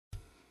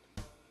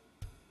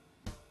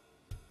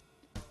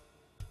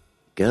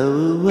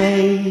Go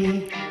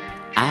away,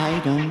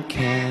 I don't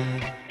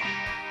care.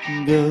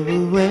 Go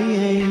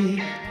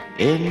away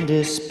in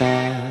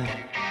despair.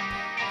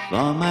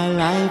 For my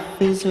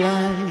life is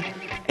like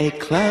a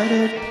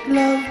cluttered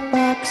glove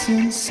box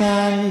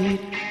inside,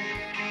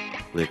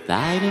 with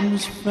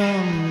items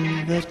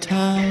from the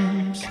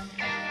times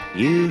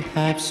you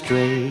have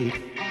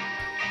strayed,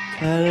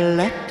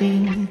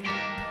 collecting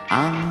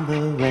on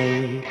the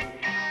way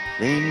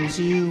things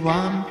you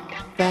want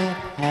that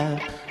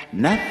have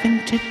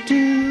nothing to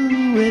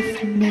do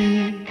with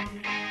me,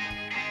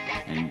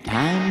 and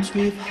times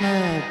we've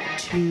had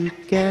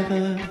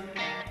together.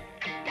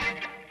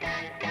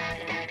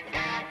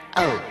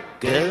 Oh,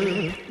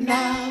 girl,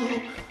 now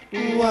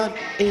what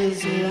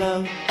is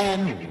love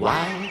and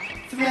why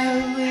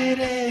throw it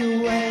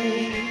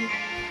away?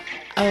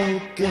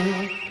 Oh,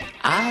 girl,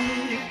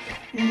 I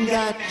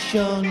got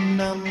your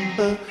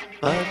number,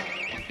 but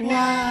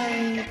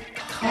why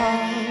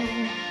call?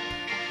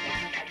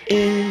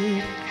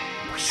 It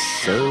was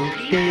so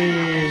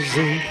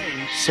busy,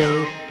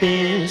 so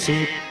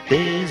busy,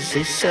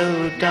 busy,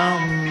 so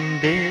dumb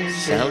busy.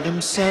 Seldom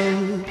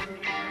so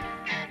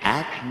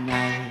at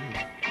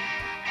night,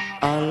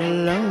 all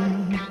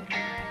alone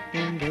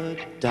in the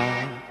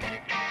dark.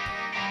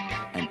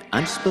 An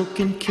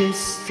unspoken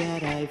kiss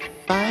that I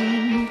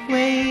find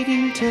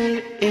waiting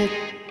till it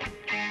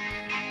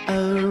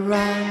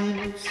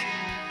arrives.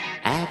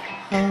 At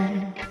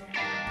home,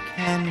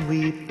 can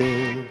we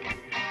build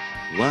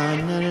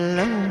one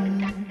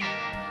alone,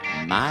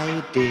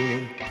 my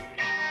dear?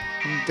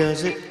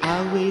 Does it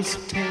always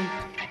take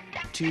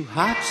two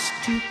hearts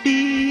to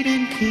beat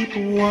and keep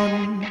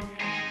one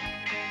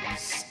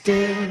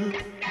still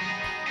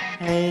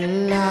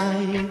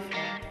alive?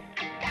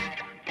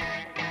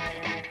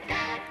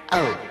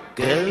 Oh,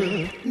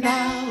 girl,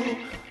 now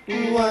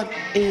what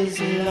is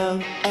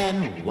love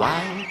and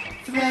why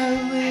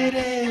throw it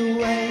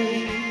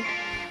away?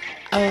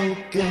 Oh,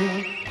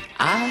 girl,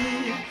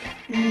 I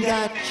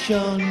got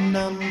your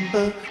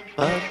number,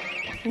 but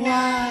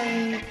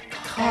why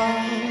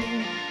call?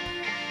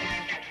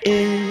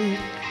 It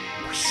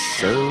was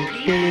so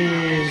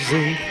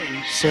busy,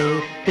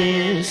 so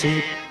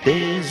busy,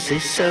 busy,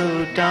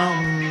 so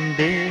dumb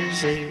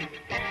busy.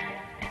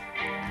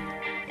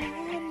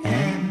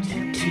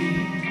 Empty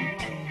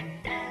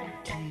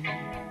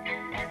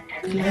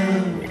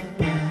glove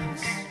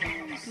box,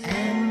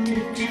 empty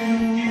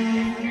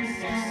glove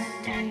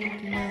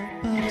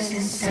box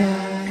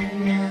inside.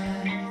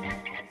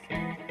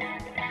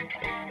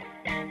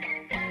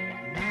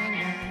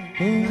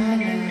 Oh, my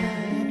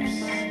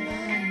life's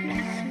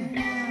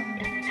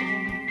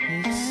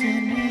it's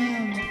an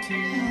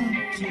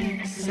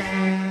empty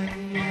silence.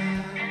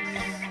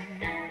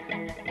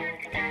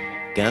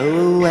 Go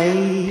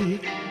away,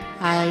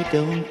 I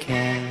don't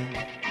care.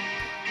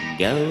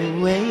 Go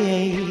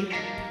away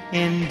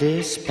in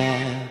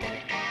despair.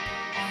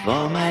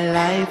 For my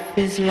life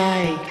is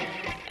like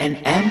an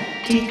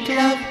empty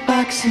glove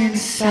box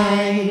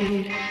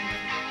inside,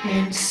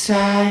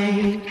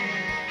 inside,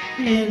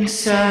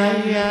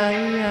 inside,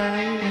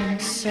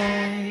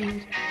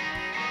 inside,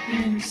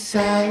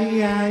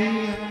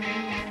 inside.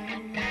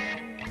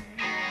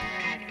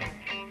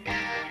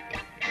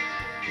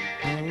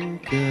 Oh,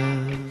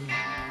 girl,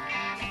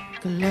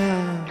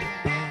 glove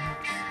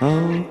box.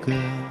 Oh,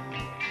 girl.